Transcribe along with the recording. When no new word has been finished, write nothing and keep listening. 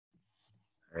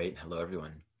All right, hello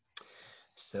everyone.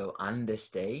 So on this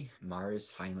day,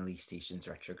 Mars finally stations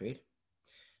retrograde.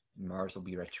 Mars will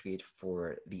be retrograde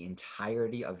for the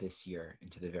entirety of this year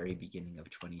into the very beginning of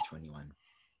 2021.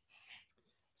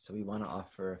 So we want to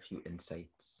offer a few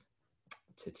insights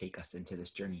to take us into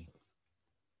this journey.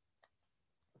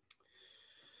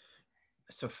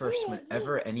 So first,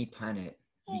 whenever any planet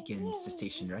begins to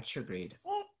station retrograde,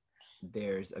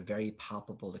 there's a very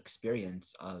palpable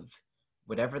experience of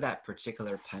whatever that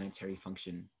particular planetary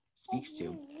function speaks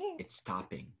to, it's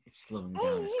stopping, it's slowing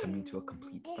down, it's coming to a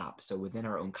complete stop. So within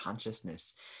our own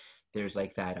consciousness, there's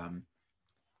like that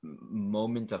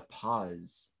moment of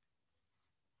pause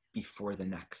before the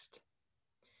next.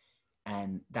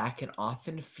 And that can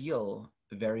often feel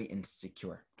very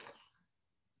insecure.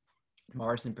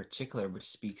 Mars in particular, which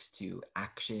speaks to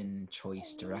action,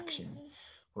 choice, direction.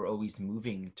 We're always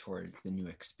moving towards the new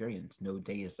experience. No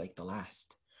day is like the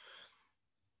last.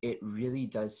 It really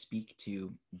does speak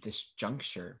to this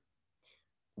juncture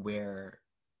where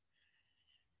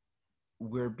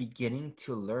we're beginning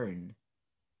to learn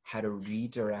how to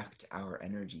redirect our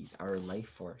energies, our life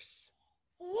force,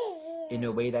 in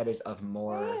a way that is of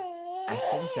more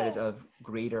essence, that is of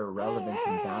greater relevance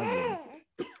and value.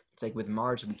 It's like with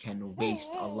Mars, we can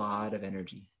waste a lot of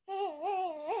energy.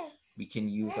 We can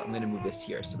use, I'm going to move this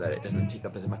here so that it doesn't pick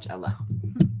up as much Ella.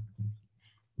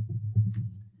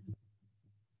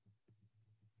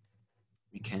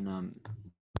 We can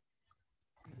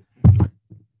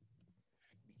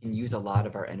use a lot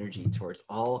of our energy towards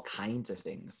all kinds of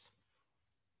things.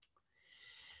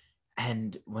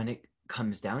 And when it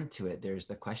comes down to it, there's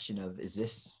the question of, is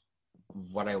this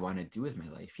what I want to do with my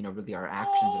life? You know, really our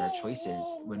actions and our choices,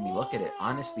 when we look at it,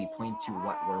 honestly point to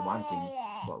what we're wanting,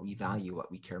 what we value,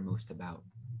 what we care most about.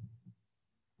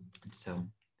 And so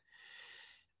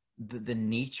the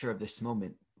nature of this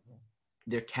moment,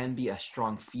 there can be a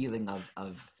strong feeling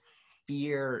of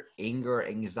fear, anger,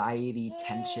 anxiety,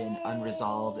 tension,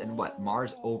 unresolved, and what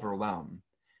Mars overwhelm.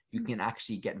 You can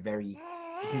actually get very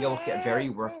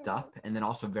worked up, and then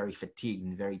also very fatigued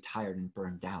and very tired and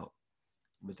burned out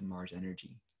with the Mars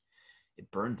energy.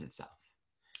 It burns itself.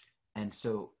 And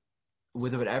so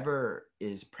with whatever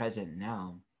is present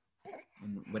now,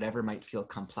 and whatever might feel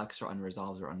complex or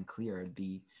unresolved or unclear,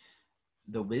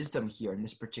 the wisdom here in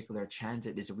this particular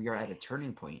transit is we are at a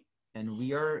turning point, and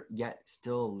we are yet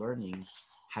still learning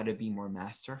how to be more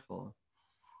masterful,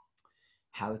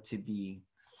 how to be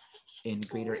in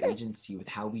greater agency with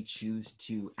how we choose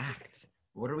to act.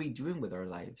 What are we doing with our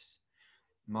lives?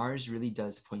 Mars really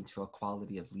does point to a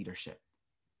quality of leadership,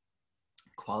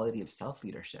 quality of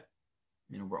self-leadership.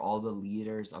 You know, we're all the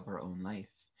leaders of our own life.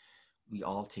 We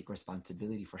all take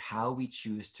responsibility for how we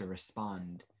choose to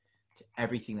respond to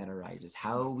everything that arises,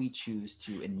 how we choose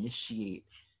to initiate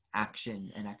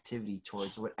action and activity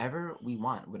towards whatever we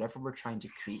want, whatever we're trying to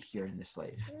create here in this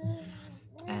life.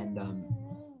 And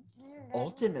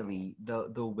ultimately,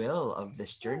 the will of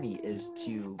this journey is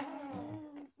to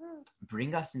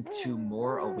bring us into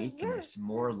more awakeness,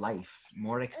 more life,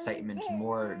 more excitement,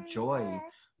 more joy,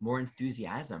 more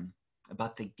enthusiasm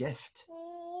about the gift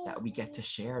that we get to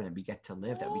share, that we get to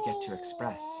live, that we get to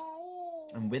express.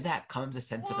 And with that comes a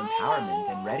sense of empowerment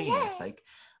and readiness. Like,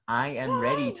 I am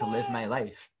ready to live my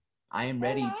life. I am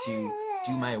ready to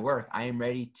do my work. I am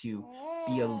ready to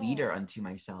be a leader unto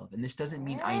myself. And this doesn't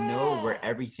mean I know where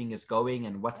everything is going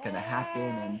and what's going to happen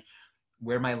and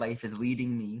where my life is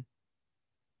leading me.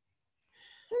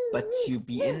 But to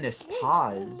be in this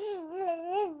pause,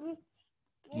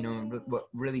 you know, what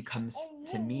really comes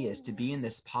to me is to be in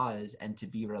this pause and to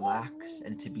be relaxed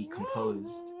and to be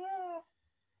composed,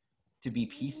 to be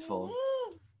peaceful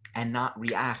and not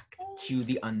react to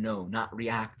the unknown, not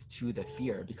react to the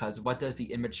fear. Because what does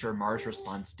the immature Mars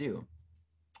response do?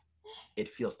 It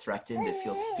feels threatened, it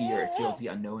feels fear, it feels the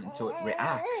unknown, and so it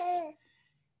reacts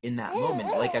in that moment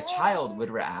like a child would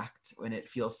react when it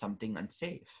feels something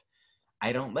unsafe.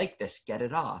 I don't like this, get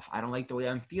it off. I don't like the way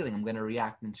I'm feeling, I'm going to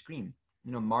react and scream.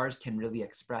 You know, Mars can really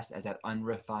express as that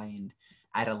unrefined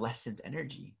adolescent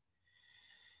energy.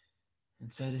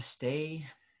 And so to stay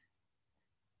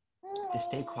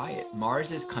quiet.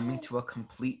 Mars is coming to a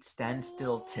complete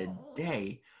standstill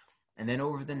today. And then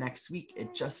over the next week,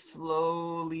 it just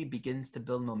slowly begins to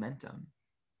build momentum.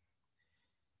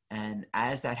 And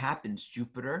as that happens,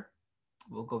 Jupiter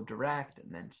will go direct,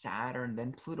 and then Saturn,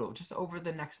 then Pluto, just over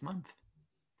the next month.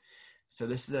 So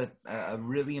this is a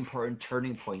really important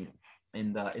turning point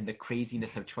in the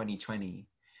craziness of 2020.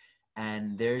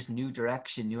 And there's new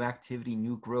direction, new activity,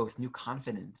 new growth, new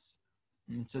confidence.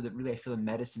 And so that really I feel in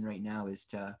medicine right now is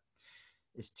to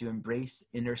embrace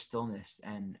inner stillness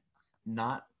and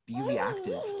not be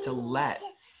reactive, to let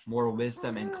more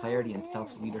wisdom and clarity and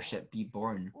self-leadership be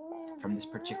born from this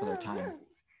particular time.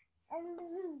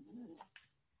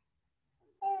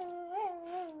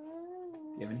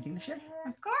 Do you have anything to share?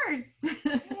 Of course.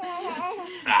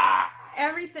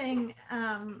 Everything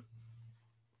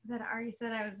that Ari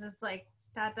said, I was just like, ...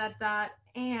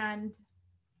 And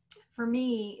for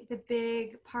me, the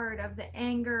big part of the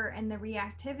anger and the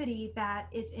reactivity that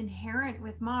is inherent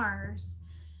with Mars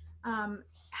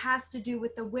has to do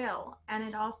with the will.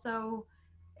 And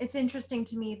it's interesting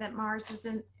to me that Mars is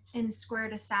in square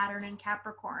to Saturn in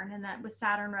Capricorn, and that with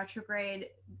Saturn retrograde,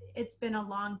 it's been a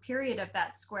long period of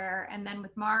that square. And then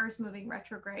with Mars moving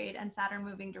retrograde and Saturn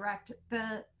moving direct,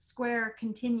 the square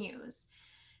continues.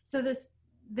 So this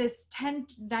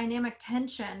dynamic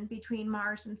tension between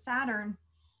Mars and Saturn,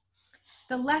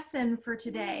 the lesson for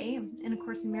today in A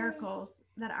Course in Miracles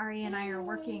that Ari and I are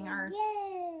working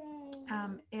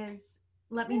is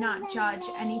let me not judge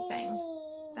anything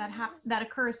that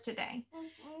occurs today.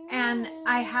 And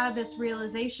I had this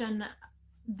realization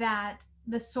that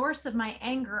the source of my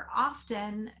anger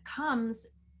often comes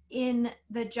in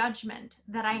the judgment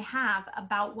that I have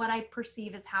about what I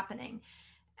perceive as happening,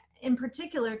 in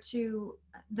particular to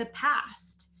the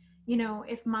past. You know,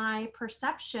 if my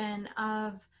perception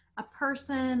of a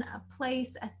person, a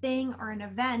place, a thing, or an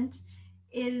event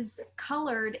is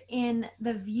colored in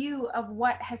the view of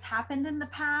what has happened in the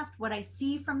past, what I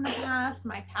see from the past,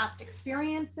 my past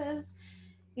experiences.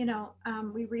 You know,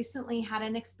 we recently had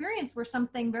an experience where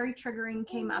something very triggering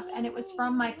came up, and it was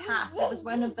from my past. It was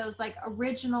one of those like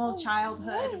original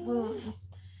childhood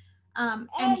wounds.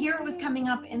 And here it was coming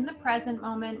up in the present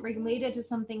moment related to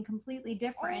something completely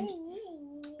different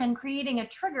and creating a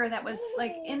trigger that was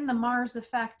like in the Mars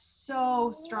effect,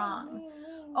 so strong,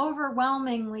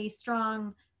 overwhelmingly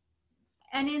strong.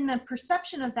 And in the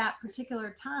perception of that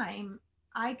particular time,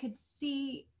 I could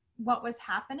see what was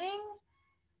happening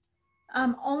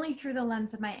only through the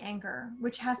lens of my anger,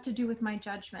 which has to do with my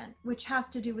judgment, which has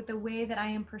to do with the way that I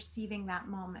am perceiving that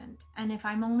moment. And if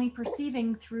I'm only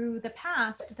perceiving through the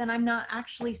past, then I'm not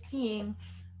actually seeing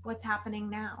what's happening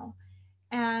now.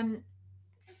 And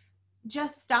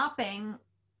just stopping,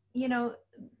 you know,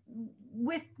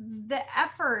 with the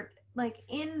effort, like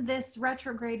in this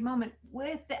retrograde moment,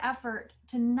 with the effort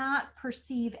to not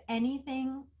perceive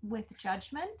anything with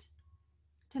judgment,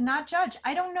 to not judge.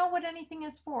 I don't know what anything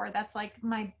is for. That's like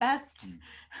my best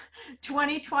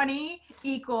 2020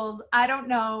 equals, I don't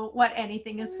know what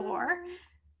anything is for.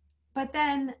 But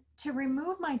then to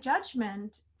remove my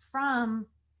judgment from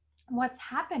what's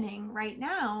happening right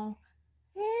now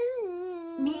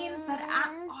means that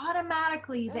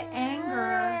automatically the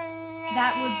anger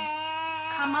that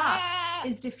would come up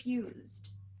is diffused,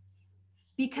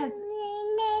 because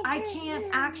I can't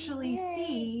actually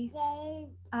see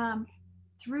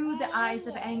through the eyes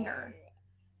of anger.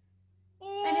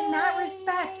 And in that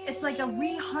respect, it's like a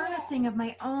reharnessing of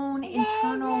my own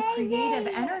internal creative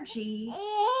energy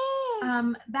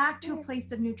back to a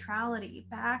place of neutrality,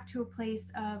 back to a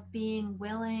place of being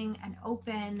willing and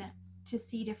open to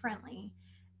see differently.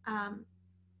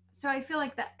 So I feel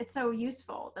like that it's so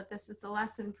useful that this is the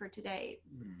lesson for today,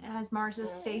 as Mars is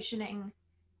stationing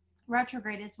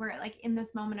retrograde, is where like in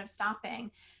this moment of stopping,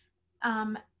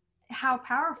 how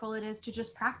powerful it is to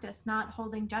just practice not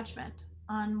holding judgment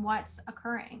on what's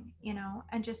occurring, you know,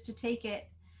 and just to take it.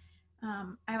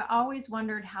 I've always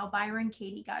wondered how Byron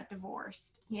Katie got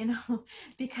divorced, you know,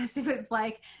 because it was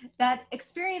like that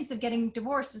experience of getting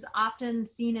divorced is often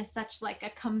seen as such like a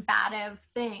combative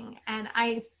thing. And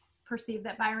I perceive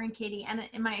that Byron Katie, and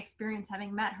in my experience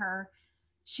having met her,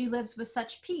 she lives with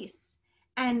such peace.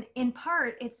 And in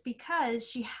part, it's because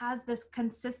she has this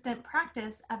consistent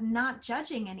practice of not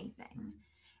judging anything.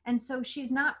 And so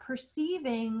she's not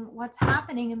perceiving what's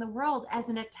happening in the world as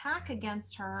an attack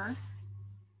against her.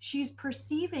 She's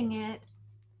perceiving it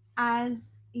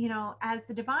as, you know, as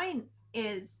the divine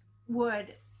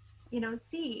would, you know,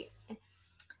 see.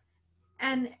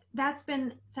 And that's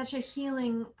been such a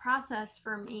healing process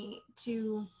for me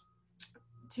to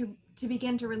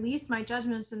begin to release my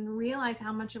judgments and realize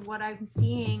how much of what I'm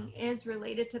seeing is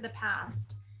related to the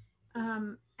past.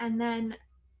 And then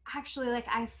actually, like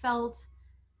I felt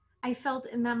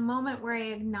in that moment where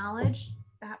I acknowledged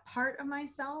that part of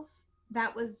myself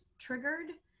that was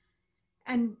triggered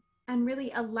and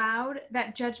really allowed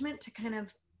that judgment to kind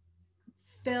of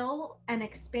fill and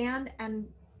expand and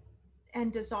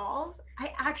dissolve,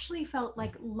 I actually felt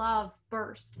like love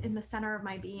burst in the center of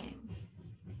my being.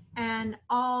 And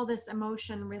all this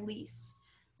emotion release,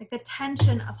 like the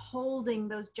tension of holding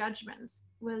those judgments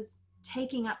was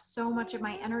taking up so much of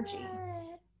my energy.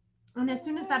 And as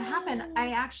soon as that happened,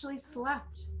 I actually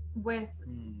slept. with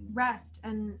rest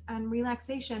and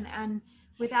relaxation, and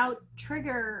without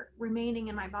trigger remaining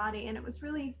in my body. And it was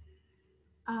really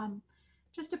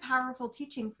just a powerful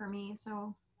teaching for me.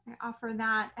 So I offer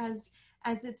that as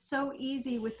it's so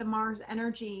easy with the Mars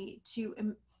energy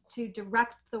to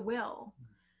direct the will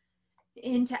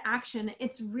into action.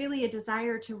 It's really a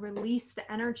desire to release the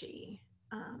energy.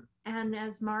 And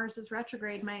as Mars is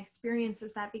retrograde, my experience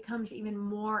is that becomes even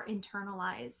more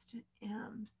internalized.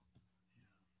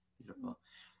 Beautiful.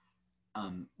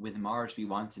 With Mars, we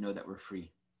want to know that we're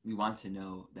free. We want to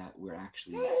know that we're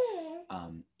actually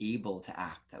able to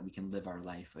act, that we can live our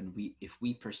life. And if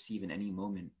we perceive in any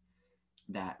moment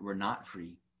that we're not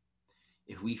free,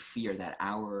 if we fear that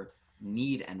our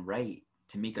need and right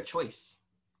to make a choice,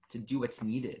 to do what's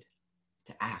needed,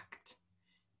 to act,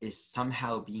 is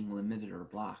somehow being limited or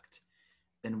blocked,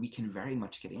 then we can very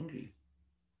much get angry,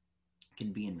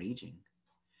 can be enraging.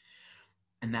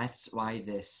 And that's why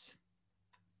this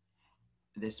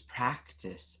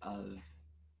practice of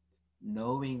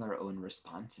knowing our own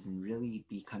responses and really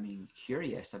becoming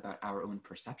curious about our own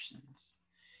perceptions.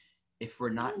 If we're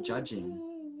not judging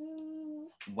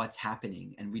what's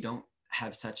happening, and we don't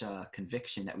have such a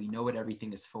conviction that we know what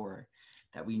everything is for,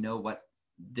 that we know what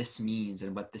this means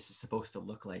and what this is supposed to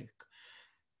look like,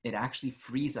 it actually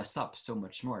frees us up so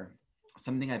much more.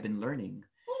 Something I've been learning,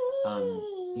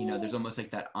 there's almost like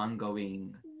that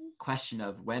ongoing question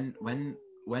of when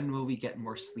will we get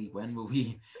more sleep? When will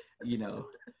we,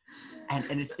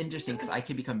 and it's interesting because I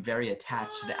can become very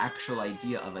attached to the actual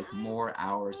idea of like more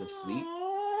hours of sleep.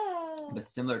 But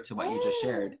similar to what you just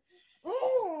shared,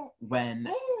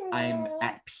 when I'm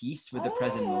at peace with the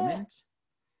present moment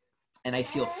and I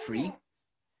feel free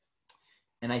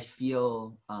and I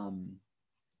feel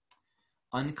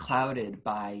unclouded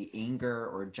by anger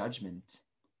or judgment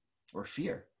or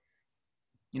fear.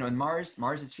 And Mars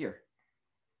is fear.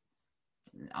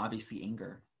 Obviously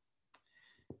anger.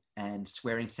 And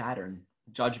squaring Saturn,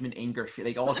 judgment, anger, fear,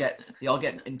 they all get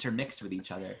intermixed with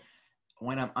each other.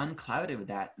 When I'm unclouded with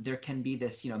that, there can be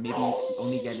this, maybe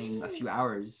only getting a few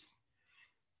hours,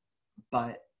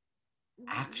 but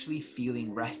actually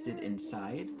feeling rested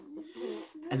inside.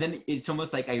 And then it's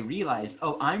almost like I realize,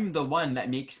 oh, I'm the one that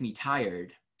makes me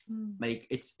tired. Like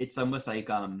it's almost like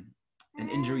an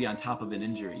injury on top of an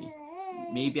injury.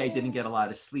 Maybe I didn't get a lot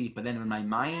of sleep, but then when my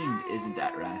mind isn't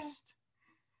at rest,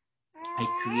 I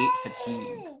create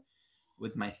fatigue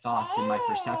with my thoughts and my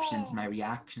perceptions, my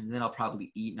reactions, and then I'll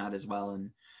probably eat not as well.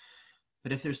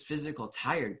 But if there's physical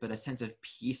tired, but a sense of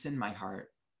peace in my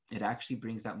heart, it actually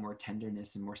brings out more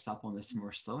tenderness and more suppleness and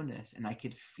more slowness. And I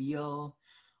could feel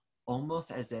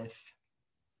almost as if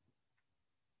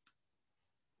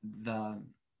the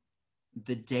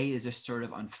day is just sort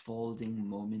of unfolding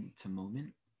moment to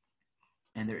moment.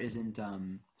 And there isn't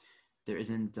some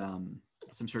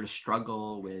sort of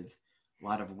struggle with a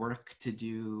lot of work to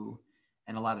do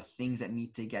and a lot of things that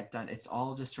need to get done. It's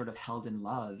all just sort of held in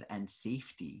love and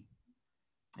safety.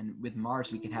 And with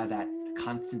Mars, we can have that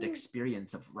constant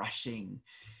experience of rushing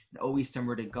and always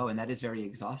somewhere to go. And that is very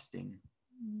exhausting.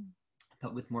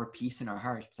 But with more peace in our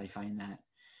hearts, I find that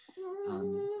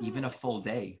even a full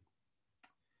day,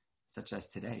 such as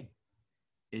today,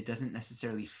 it doesn't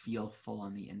necessarily feel full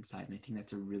on the inside. And I think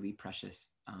that's a really precious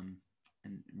and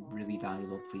really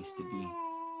valuable place to be.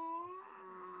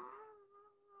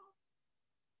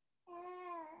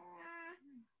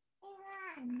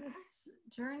 And this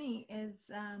journey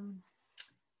is,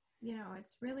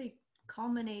 it's really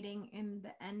culminating in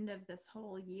the end of this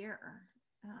whole year.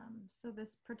 So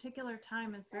this particular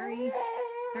time is very,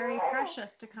 very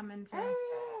precious to come into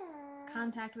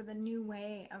contact with a new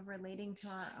way of relating to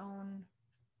our own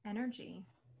energy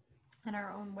and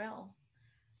our own will.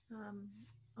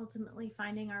 Ultimately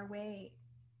finding our way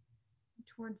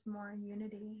towards more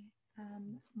unity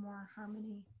and more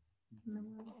harmony in the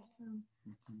world. So.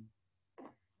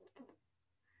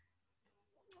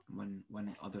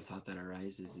 One other thought that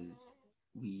arises is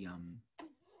we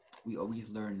always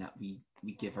learn that we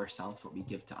give ourselves what we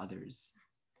give to others.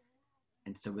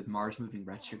 And so with Mars moving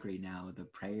retrograde now, the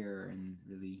prayer and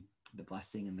really the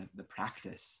blessing and the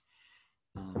practice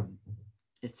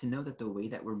is to know that the way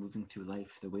that we're moving through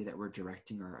life, the way that we're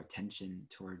directing our attention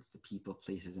towards the people,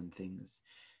 places, and things,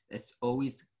 it's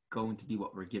always going to be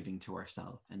what we're giving to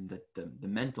ourselves. And the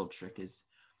mental trick is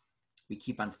we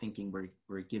keep on thinking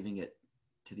we're giving it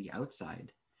to the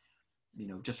outside,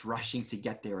 just rushing to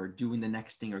get there or doing the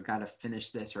next thing or got to finish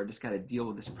this or I just got to deal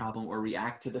with this problem or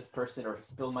react to this person or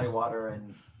spill my water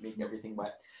and make everything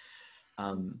wet.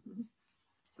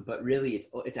 But really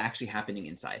it's actually happening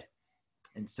inside.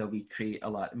 And so we create a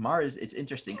lot. Mars, it's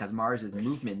interesting because Mars is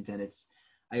movement and it's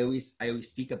I always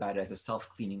speak about it as a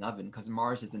self-cleaning oven, because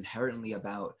Mars is inherently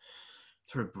about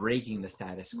sort of breaking the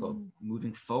status quo,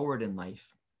 moving forward in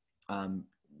life,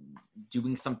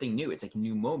 doing something new. It's like a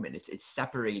new moment. It's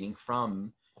separating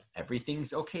from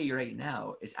everything's okay right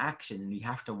now. It's action, and you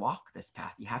have to walk this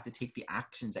path. You have to take the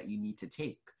actions that you need to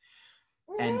take.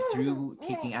 And through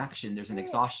taking action, there's an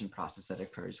exhaustion process that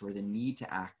occurs where the need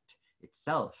to act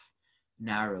itself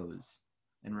narrows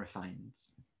and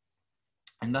refines.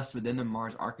 And thus, within the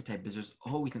Mars archetype, there's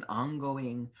always an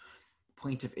ongoing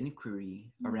point of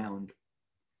inquiry around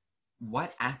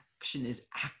what action is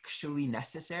actually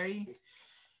necessary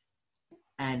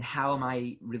and how am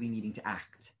I really needing to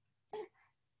act?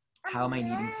 How am I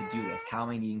needing to do this? How am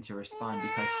I needing to respond?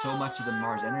 Because so much of the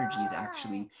Mars energy is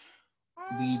actually,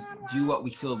 we do what we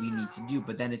feel we need to do,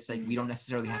 but then it's like we don't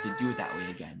necessarily have to do it that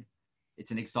way again. It's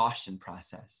an exhaustion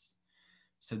process.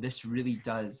 So this really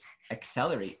does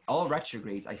accelerate. All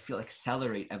retrogrades, I feel,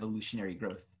 accelerate evolutionary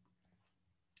growth.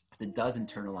 It does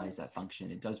internalize that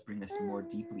function. It does bring us more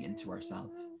deeply into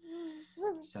ourselves.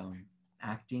 So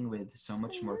acting with so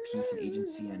much more peace and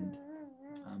agency and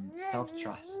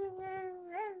self-trust.